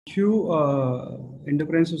you,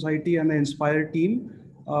 Endocrine Society and the Inspire team.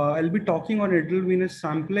 I'll be talking on adrenal venous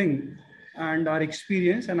sampling and our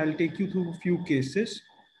experience, and I'll take you through a few cases.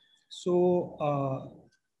 So,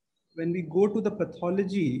 when we go to the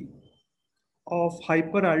pathology of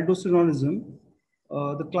hyperaldosteronism,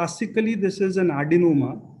 classically this is an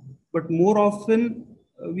adenoma, but more often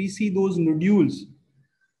we see those nodules,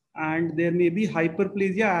 and there may be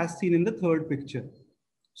hyperplasia as seen in the third picture.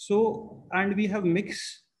 So, and we have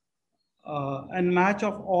mix and match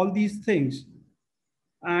of all these things.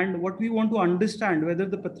 And what we want to understand whether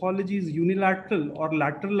the pathology is unilateral or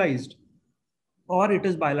lateralized or it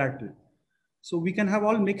is bilateral. So we can have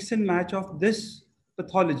all mix and match of this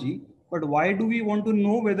pathology, but why do we want to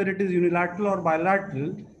know whether it is unilateral or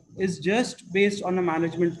bilateral is just based on a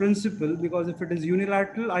management principle, because if it is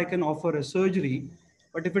unilateral, I can offer a surgery,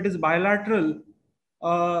 but if it is bilateral,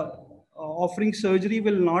 offering surgery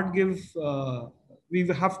will not give, we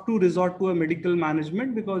have to resort to a medical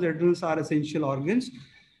management because adrenals are essential organs.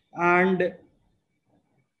 And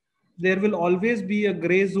there will always be a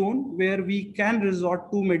gray zone where we can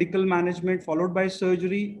resort to medical management followed by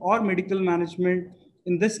surgery, or medical management.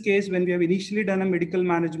 In this case, when we have initially done a medical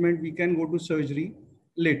management, we can go to surgery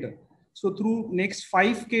later. So through next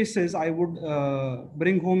 5 cases, I would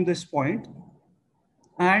bring home this point.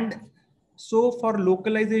 And so for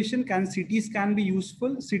localization, can CT scan be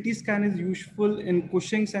useful? CT scan is useful in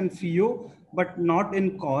Cushing's and FIO, but not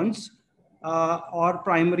in CONS or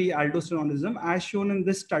primary aldosteronism, as shown in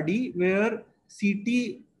this study where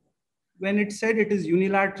CT, when it said it is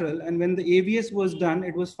unilateral, and when the AVS was done,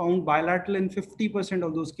 it was found bilateral in 50%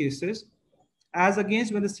 of those cases. As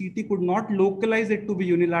against when the CT could not localize it to be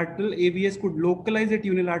unilateral, AVS could localize it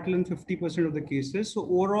unilateral in 50% of the cases. So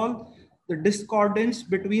overall, the discordance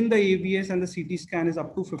between the AVS and the CT scan is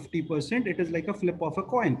up to 50%. It is like a flip of a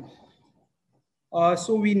coin.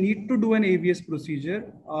 So we need to do an AVS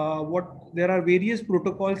procedure. There are various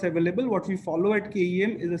protocols available. What we follow at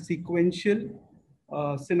KEM is a sequential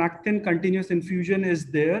synactin continuous infusion is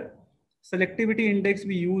there. Selectivity index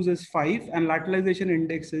we use is 5 and lateralization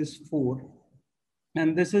index is 4.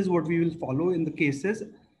 And this is what we will follow in the cases.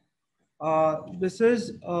 This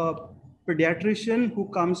is a pediatrician who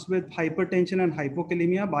comes with hypertension and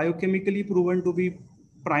hypokalemia, biochemically proven to be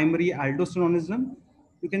primary aldosteronism.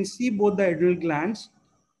 You can see both the adrenal glands.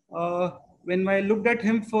 When I looked at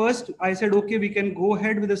him first, I said, okay, we can go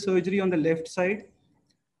ahead with the surgery on the left side.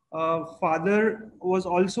 Father was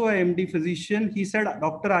also a MD physician. He said,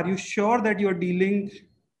 doctor, are you sure that you're dealing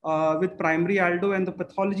with primary aldo and the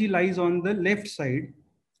pathology lies on the left side?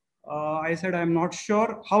 I said, I'm not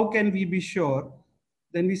sure. How can we be sure?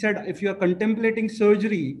 Then we said, if you are contemplating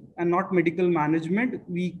surgery and not medical management,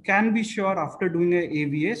 we can be sure after doing a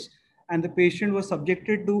AVS. And the patient was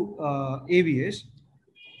subjected to AVS.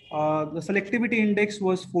 The selectivity index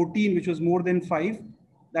was 14, which was more than 5.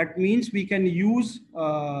 That means we can use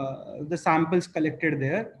the samples collected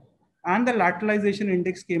there. And the lateralization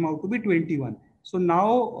index came out to be 21. So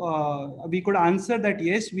now we could answer that,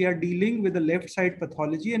 yes, we are dealing with the left side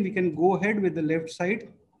pathology and we can go ahead with the left side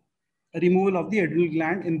removal of the adrenal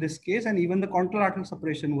gland in this case. And even the contralateral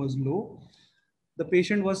suppression was low. The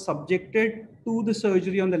patient was subjected to the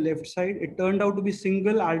surgery on the left side. It turned out to be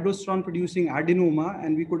single aldosterone producing adenoma,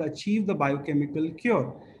 and we could achieve the biochemical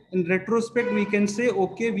cure. In retrospect, we can say,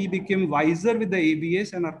 okay, we became wiser with the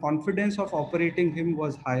AVS and our confidence of operating him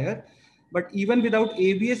was higher. But even without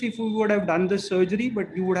AVS, if we would have done the surgery,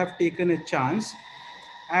 but you would have taken a chance,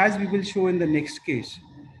 as we will show in the next case.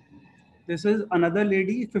 This is another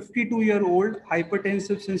lady, 52-year-old,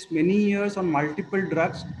 hypertensive since many years on multiple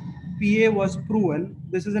drugs. PA was proven.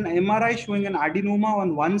 This is an MRI showing an adenoma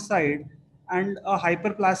on one side and a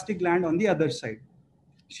hyperplastic gland on the other side.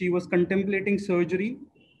 She was contemplating surgery.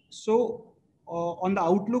 So on the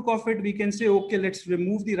outlook of it, we can say, okay, let's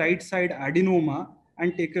remove the right side adenoma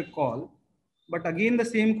and take a call. But again, the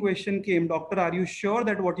same question came, doctor, are you sure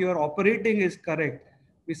that what you are operating is correct?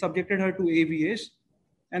 We subjected her to AVS,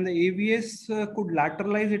 and the AVS could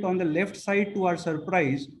lateralize it on the left side to our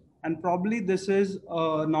surprise. And probably this is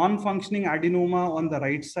a non-functioning adenoma on the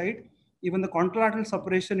right side. Even the contralateral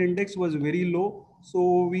suppression index was very low.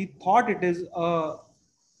 So we thought it is a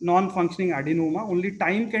non-functioning adenoma. Only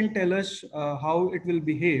time can tell us how it will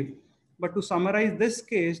behave. But to summarize this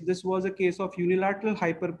case, this was a case of unilateral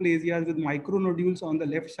hyperplasia with micronodules on the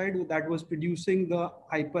left side that was producing the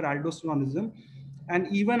hyperaldosteronism.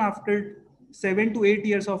 And even after 7 to 8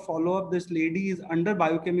 years of follow-up, this lady is under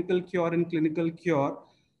biochemical cure and clinical cure,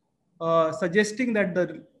 suggesting that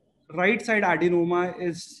the right side adenoma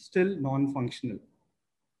is still non-functional.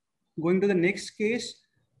 Going to the next case,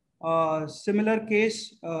 Similar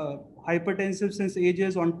case, hypertensive since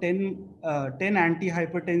ages on 10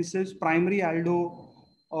 antihypertensives, primary aldo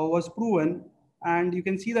was proven. And you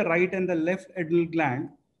can see the right and the left adrenal gland.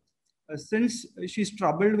 Since she's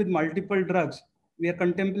troubled with multiple drugs, we are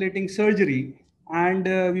contemplating surgery and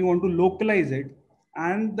we want to localize it.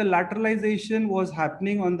 And the lateralization was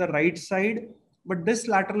happening on the right side, but this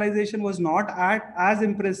lateralization was not as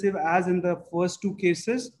impressive as in the first two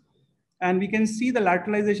cases. And we can see the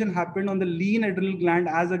lateralization happened on the lean adrenal gland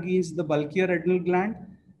as against the bulkier adrenal gland.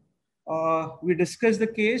 We discussed the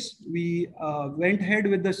case. We went ahead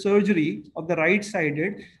with the surgery of the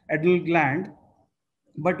right-sided adrenal gland,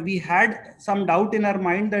 but we had some doubt in our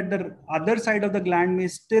mind that the other side of the gland may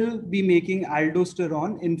still be making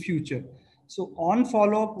aldosterone in future. So on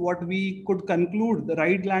follow-up, what we could conclude, the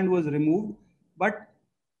right gland was removed, but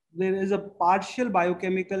there is a partial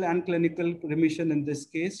biochemical and clinical remission in this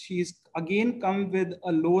case. She's again come with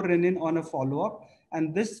a low renin on a follow-up,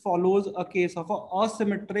 and this follows a case of a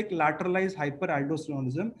asymmetric lateralized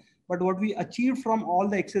hyperaldosteronism. But what we achieved from all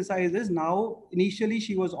the exercises, now initially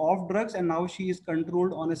she was off drugs and now she is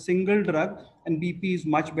controlled on a single drug, and BP is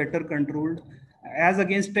much better controlled. As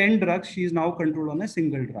against 10 drugs, she is now controlled on a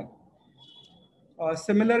single drug. A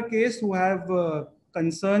similar case who have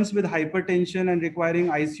concerns with hypertension and requiring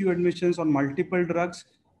ICU admissions on multiple drugs,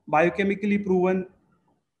 biochemically proven.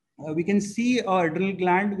 We can see adrenal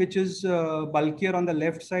gland, which is bulkier on the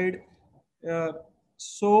left side. Uh,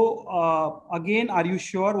 again, are you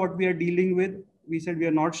sure what we are dealing with? We said we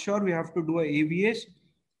are not sure. We have to do a AVS.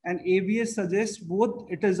 And AVS suggests both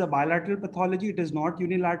it is a bilateral pathology. It is not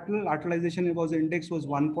unilateral. Lateralization was index was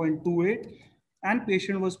 1.28, and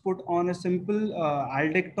patient was put on a simple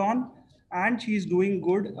aldecton, and she's doing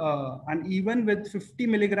good. And even with 50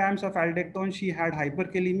 milligrams of aldecton, she had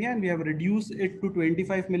hyperkalemia, and we have reduced it to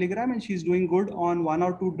 25 milligram, and she's doing good on 1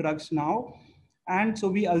 or 2 drugs now. And so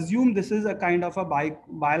we assume this is a kind of a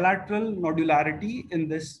bilateral nodularity in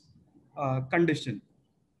this condition.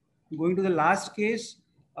 Going to the last case,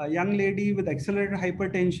 a young lady with accelerated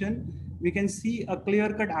hypertension, we can see a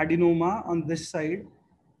clear-cut adenoma on this side.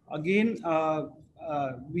 Again,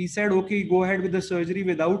 we said, okay, go ahead with the surgery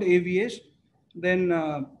without AVH. Then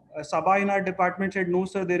Sabha in our department said, no,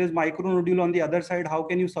 sir, there is micronodule on the other side. How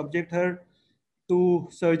can you subject her to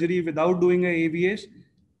surgery without doing a AVH?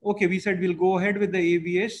 Okay, we said we'll go ahead with the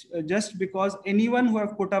AVH just because anyone who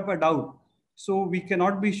have put up a doubt. So we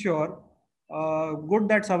cannot be sure. Good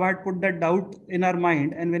that Sabha had put that doubt in our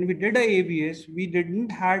mind. And when we did a AVS, we didn't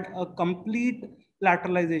had a complete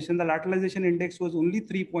lateralization. The lateralization index was only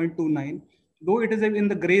 3.29, though it is in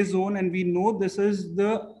the gray zone, and we know this is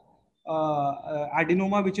the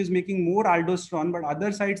adenoma which is making more aldosterone, but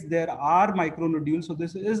other sides there are micronodules. So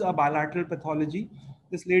this is a bilateral pathology.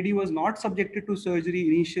 This lady was not subjected to surgery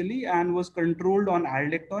initially and was controlled on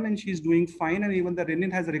aldecton, and she's doing fine, and even the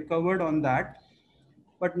renin has recovered on that.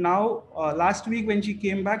 But now, last week when she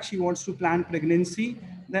came back, she wants to plan pregnancy.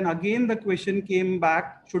 Then again, the question came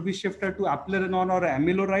back, should we shift her to aplerenone or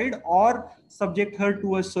amiloride, or subject her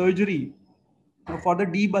to a surgery for the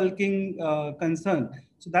debulking concern?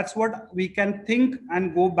 So that's what we can think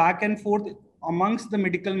and go back and forth amongst the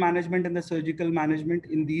medical management and the surgical management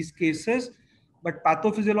in these cases. But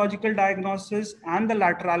pathophysiological diagnosis and the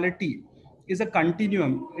laterality is a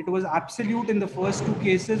continuum. It was absolute in the first two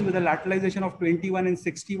cases with a lateralization of 21 and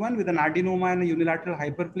 61 with an adenoma and a unilateral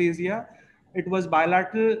hyperplasia. It was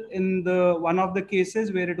bilateral in the one of the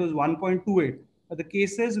cases where it was 1.28. But the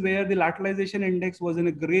cases where the lateralization index was in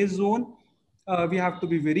a gray zone, we have to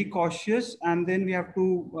be very cautious, and then we have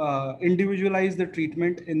to individualize the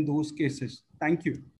treatment in those cases. Thank you.